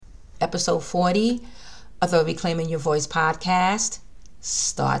Episode 40 of the Reclaiming Your Voice podcast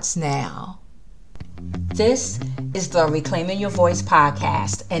starts now. This is the Reclaiming Your Voice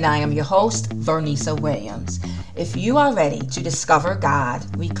podcast, and I am your host, Vernisa Williams. If you are ready to discover God,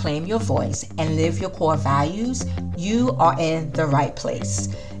 reclaim your voice, and live your core values, you are in the right place.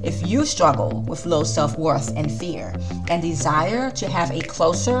 If you struggle with low self-worth and fear, and desire to have a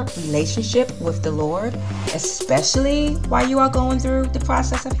closer relationship with the Lord, especially while you are going through the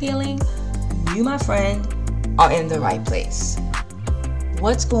process of healing, you, my friend, are in the right place.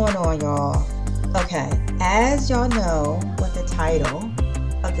 What's going on, y'all? Okay, as y'all know what the title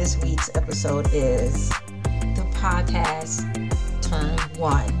of this week's episode is, the podcast turned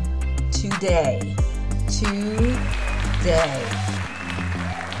 1. Today.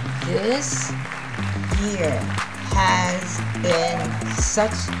 This year has been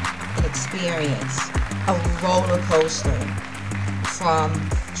such an experience, a roller coaster, from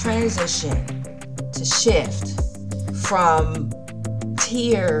transition to shift, from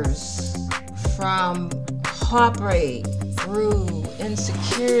tears, from heartbreak through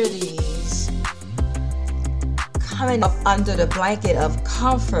insecurities, coming up under the blanket of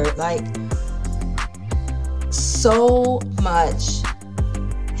comfort. Like, so much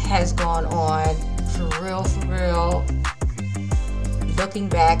has gone on, for real. Looking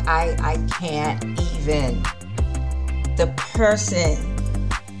back, I can't even. The person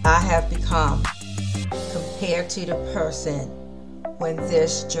I have become compared to the person when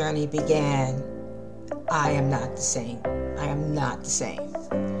this journey began, I am not the same.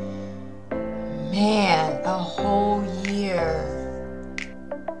 Man, a whole year.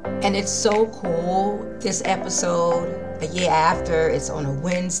 And it's so cool. This episode, a year after, it's on a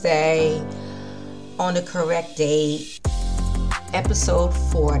Wednesday, on the correct date, episode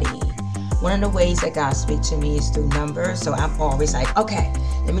 40. One of the ways that God speaks to me is through numbers. So I'm always like, okay,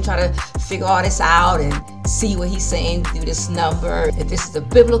 let me try to figure all this out and see what he's saying through this number. If this is a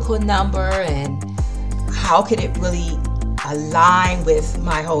biblical number, and how can it really align with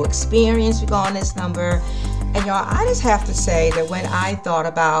my whole experience regarding this number. And y'all, I just have to say that when I thought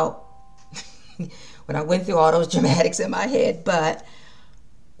about, when I went through all those dramatics in my head, but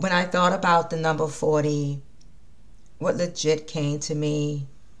when I thought about the number 40, what legit came to me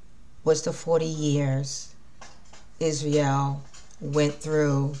was the 40 years Israel went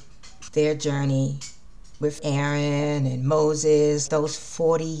through their journey with Aaron and Moses. Those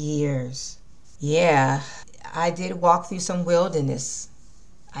 40 years. Yeah, I did walk through some wilderness.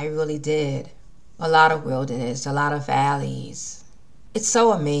 I really did. A lot of wilderness, a lot of valleys. It's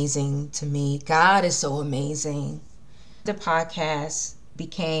so amazing to me. God is so amazing. The podcast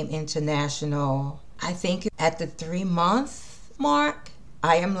became international, I think, at the 3-month mark.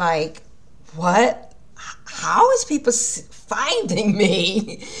 I am like, what? How is people finding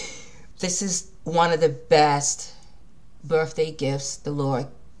me? This is one of the best birthday gifts the Lord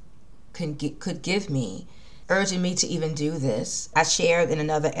could give me, urging me to even do this. I shared in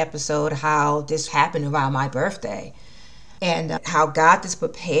another episode how this happened around my birthday, and how God just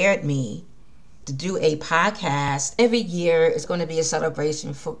prepared me to do a podcast. Every year is going to be a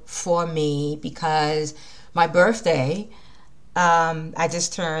celebration for me, because my birthday, I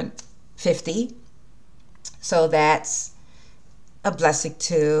just turned 50. So that's a blessing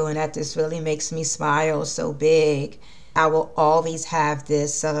too, and that just really makes me smile so big. I will always have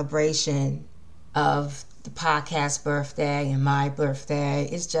this celebration of the podcast birthday and my birthday.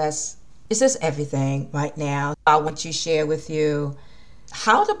 It's just everything right now. I want to share with you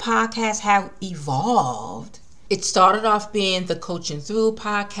how the podcast have evolved. It started off being the Coaching Through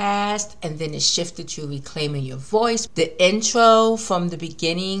podcast, and then it shifted to Reclaiming Your Voice. The intro from the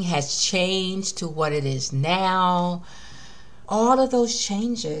beginning has changed to what it is now. All of those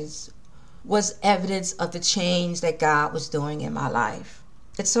changes was evidence of the change that God was doing in my life.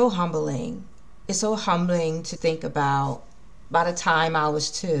 It's so humbling. It's so humbling to think about. By the time I was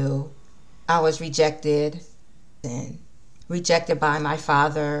 2, I was rejected by my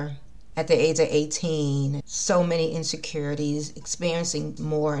father. At the age of 18, so many insecurities, experiencing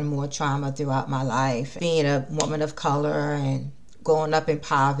more and more trauma throughout my life. Being a woman of color and growing up in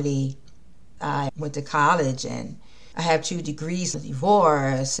poverty, I went to college and I have 2 degrees of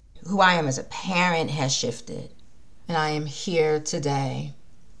divorce. Who I am as a parent has shifted, and I am here today.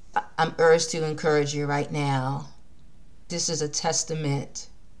 I'm urged to encourage you right now. This is a testament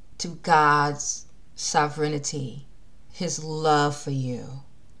to God's sovereignty, His love for you,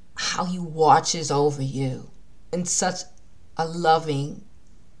 how He watches over you in such a loving,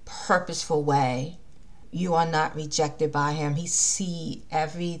 purposeful way. You are not rejected by Him. He sees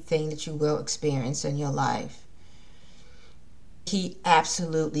everything that you will experience in your life. He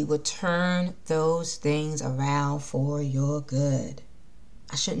absolutely will turn those things around for your good.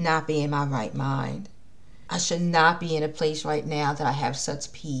 I should not be in my right mind. I should not be in a place right now that I have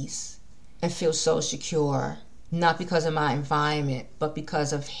such peace and feel so secure, not because of my environment, but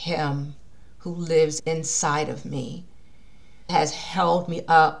because of Him who lives inside of me, has held me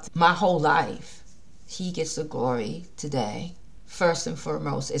up my whole life. He gets the glory today. First and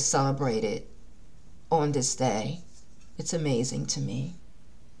foremost, is celebrated on this day. It's amazing to me.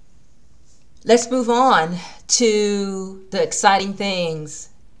 Let's move on to the exciting things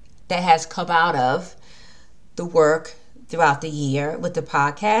that has come out of the work throughout the year with the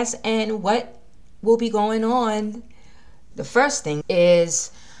podcast and what will be going on. The first thing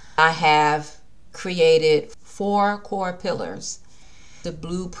is I have created 4 core pillars, the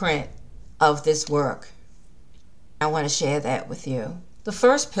blueprint of this work. I want to share that with you. The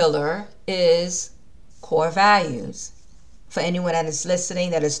first pillar is core values. For anyone that is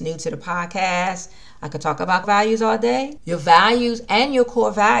listening that is new to the podcast, I could talk about values all day. Your values and your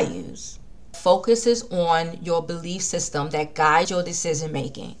core values focuses on your belief system that guides your decision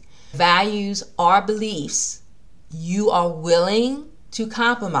making. Values are beliefs you are willing to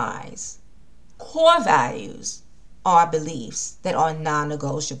compromise. Core values are beliefs that are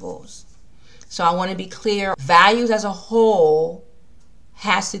non-negotiables. So I want to be clear, values as a whole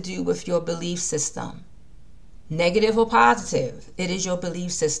has to do with your belief system. Negative or positive, it is your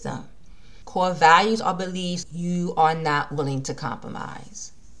belief system. Core values are beliefs you are not willing to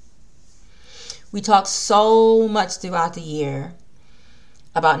compromise. We talk so much throughout the year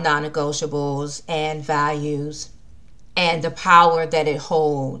about non-negotiables and values and the power that it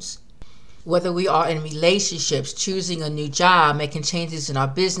holds. Whether we are in relationships, choosing a new job, making changes in our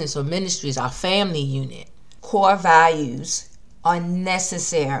business or ministries, our family unit, core values are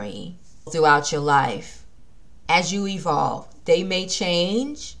necessary throughout your life. As you evolve, they may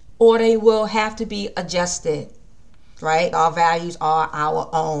change or they will have to be adjusted, right? Our values are our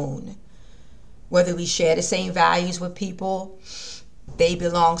own. Whether we share the same values with people, they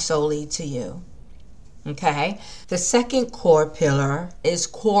belong solely to you. Okay? The second core pillar is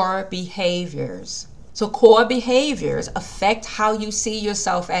core behaviors. So core behaviors affect how you see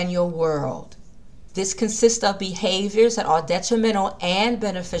yourself and your world. This consists of behaviors that are detrimental and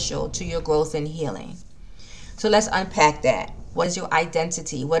beneficial to your growth and healing. So let's unpack that. What is your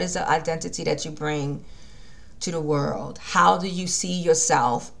identity? What is the identity that you bring to the world? How do you see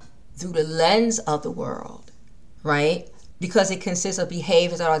yourself through the lens of the world, right? Because it consists of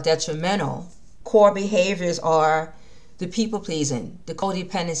behaviors that are detrimental. Core behaviors are the people-pleasing, the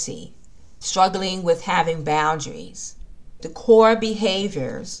codependency, struggling with having boundaries. The core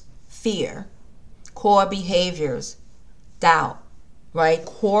behaviors, fear. Core behaviors, doubt, right?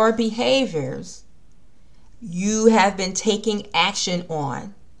 Core behaviors you have been taking action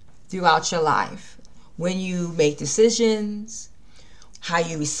on throughout your life. When you make decisions, how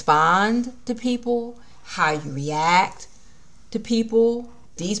you respond to people, how you react to people.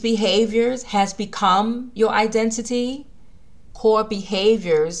 These behaviors has become your identity. Core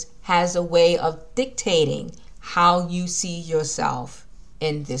behaviors has a way of dictating how you see yourself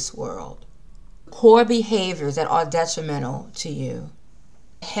in this world. Core behaviors that are detrimental to you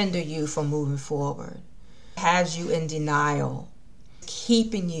hinder you from moving forward, has you in denial,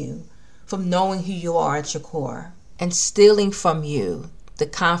 keeping you from knowing who you are at your core, and stealing from you the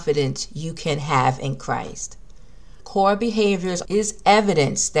confidence you can have in Christ. Core behaviors is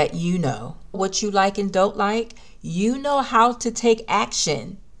evidence that you know what you like and don't like. You know how to take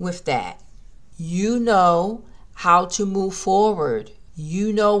action with that. You know how to move forward.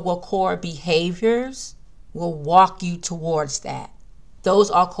 You know what core behaviors will walk you towards that.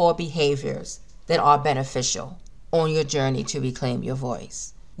 Those are core behaviors that are beneficial on your journey to reclaim your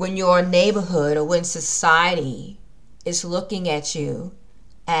voice. When your neighborhood or when society is looking at you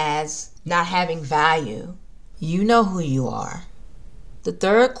as not having value, you know who you are. The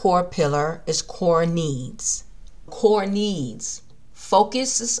third core pillar is core needs. Core needs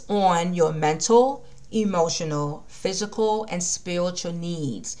focuses on your mental, emotional, physical, and spiritual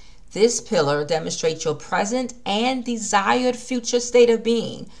needs. This pillar demonstrates your present and desired future state of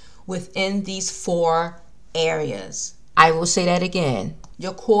being within these 4 areas. I will say that again.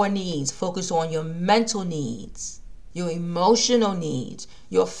 Your core needs focus on your mental needs, your emotional needs,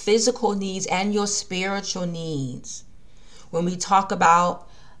 your physical needs, and your spiritual needs. When we talk about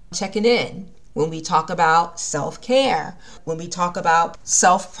checking in, when we talk about self-care, when we talk about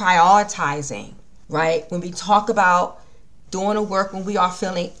self-prioritizing, right? When we talk about doing the work when we are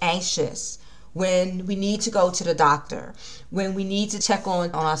feeling anxious, when we need to go to the doctor, when we need to check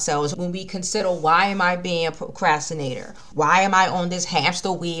on ourselves, when we consider, why am I being a procrastinator? Why am I on this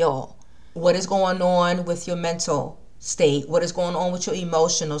hamster wheel? What is going on with your mental state? What is going on with your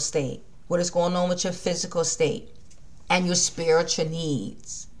emotional state? What is going on with your physical state and your spiritual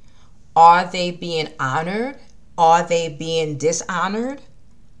needs? Are they being honored? Are they being dishonored?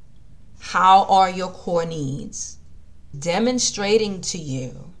 How are your core needs? Demonstrating to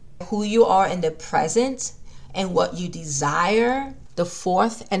you who you are in the present and what you desire. The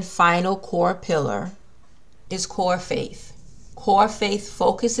fourth and final core pillar is core faith. Core faith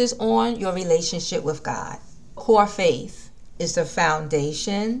focuses on your relationship with God. Core faith is the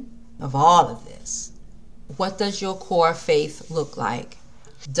foundation of all of this. What does your core faith look like?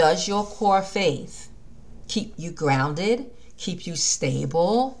 Does your core faith keep you grounded, keep you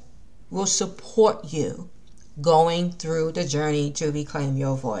stable, will support you going through the journey to reclaim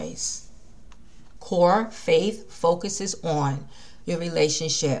your voice? Core faith focuses on your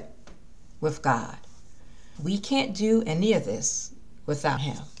relationship with God. We can't do any of this without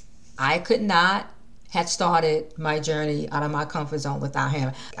Him. I could not have started my journey out of my comfort zone without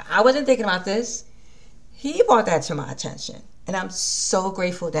Him. I wasn't thinking about this. He brought that to my attention. And I'm so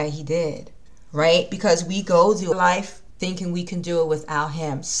grateful that He did, right? Because we go through life thinking we can do it without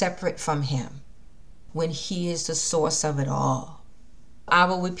Him, separate from Him, when He is the source of it all. I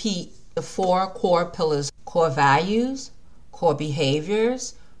will repeat the 4 core pillars: core values, core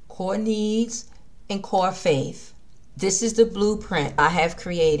behaviors, core needs, and core faith. This is the blueprint I have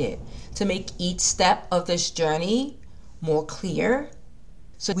created to make each step of this journey more clear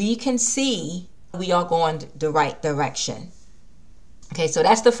so we can see we are going the right direction. Okay, so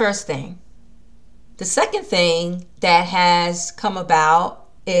that's the first thing. The second thing that has come about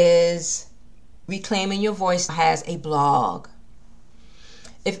is Reclaiming Your Voice has a blog.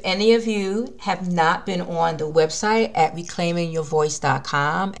 If any of you have not been on the website at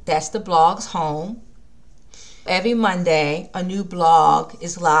reclaimingyourvoice.com, that's the blog's home. Every Monday, a new blog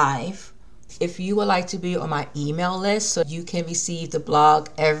is live. If you would like to be on my email list so you can receive the blog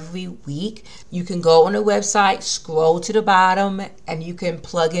every week, you can go on the website, scroll to the bottom, and you can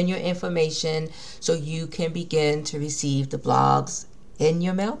plug in your information so you can begin to receive the blogs in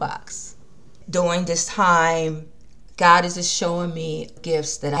your mailbox. During this time, God is just showing me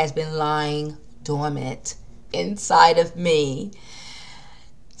gifts that has been lying dormant inside of me.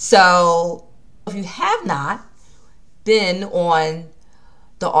 So if you have not been on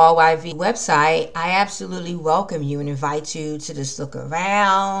the RYV website, I absolutely welcome you and invite you to just look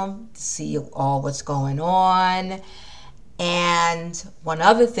around, to see all what's going on. And one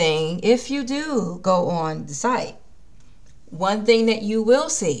other thing, if you do go on the site, one thing that you will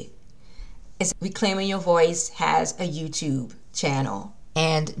see is Reclaiming Your Voice has a YouTube channel,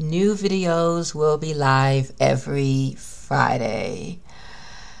 and new videos will be live every Friday.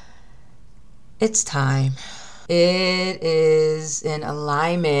 It's time. It is in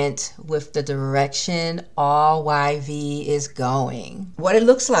alignment with the direction RYV is going. What it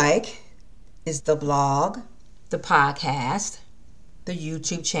looks like is the blog, the podcast, the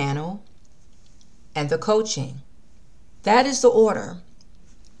YouTube channel, and the coaching. That is the order.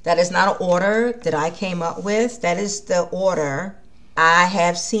 That is not an order that I came up with. That is the order I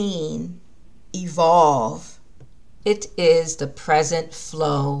have seen evolve. It is the present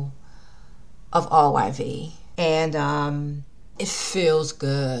flow of RYV. And it feels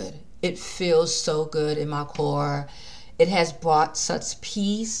good. It feels so good in my core. It has brought such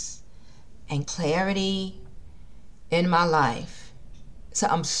peace and clarity in my life. So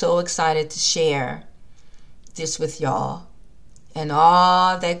I'm so excited to share this with y'all. And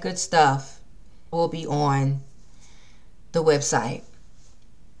all that good stuff will be on the website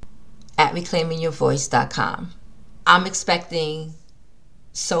at reclaimingyourvoice.com. I'm expecting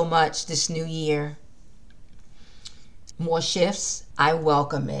so much this new year. More shifts. I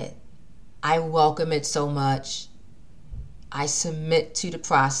welcome it. I welcome it so much. I submit to the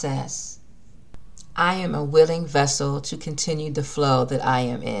process. I am a willing vessel to continue the flow that I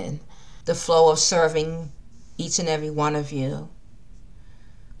am in. The flow of serving each and every one of you.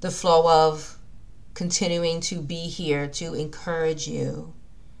 The flow of continuing to be here to encourage you,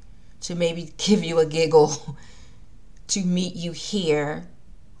 to maybe give you a giggle, to meet you here,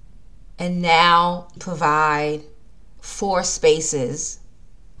 and now provide 4 spaces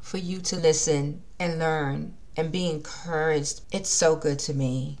for you to listen and learn and be encouraged. It's so good to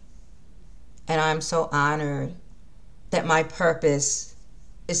me. And I'm so honored that my purpose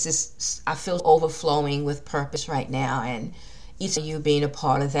is just, I feel overflowing with purpose right now. And each of you being a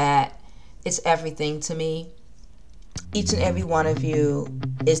part of that, it's everything to me. Each and every one of you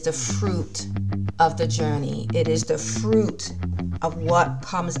is the fruit of the journey. It is the fruit of what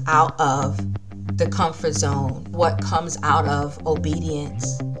comes out of the comfort zone, what comes out of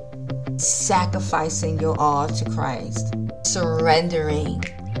obedience, sacrificing your all to Christ, surrendering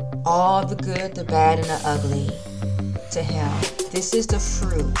all the good, the bad, and the ugly to Him. This is the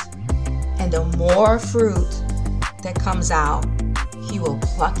fruit. And the more fruit that comes out, He will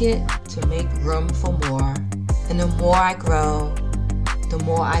pluck it to make room for more. And the more I grow, the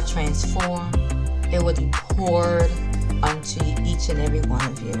more I transform, it will be poured unto each and every one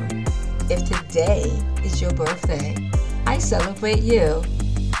of you. If today is your birthday, I celebrate you.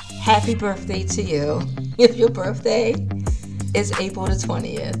 Happy birthday to you. If your birthday is April the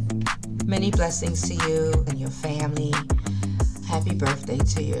 20th, many blessings to you and your family. Happy birthday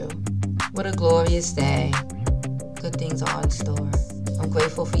to you. What a glorious day. Good things are in store. I'm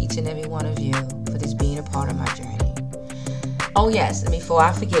grateful for each and every one of you for this being a part of my journey. Oh yes, and before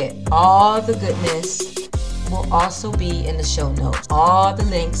I forget, all the goodness will also be in the show notes. All the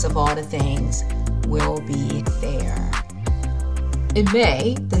links of all the things will be there. In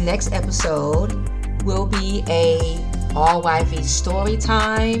May, the next episode will be a RYV story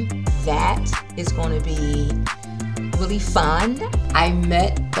time. That is going to be really fun. I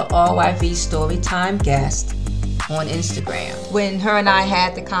met the RYV Storytime guest on Instagram. When her and I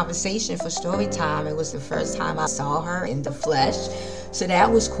had the conversation for Storytime, it was the first time I saw her in the flesh. So that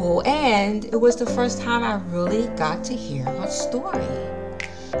was cool. And it was the first time I really got to hear her story.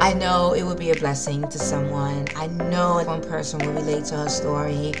 I know it will be a blessing to someone. I know one person will relate to her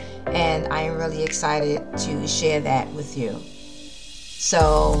story. And I am really excited to share that with you.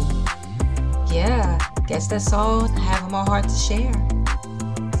 So, yeah, guess that's all I have in my heart to share.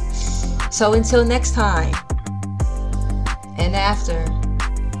 So until next time, and after,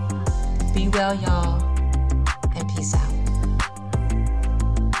 be well, y'all.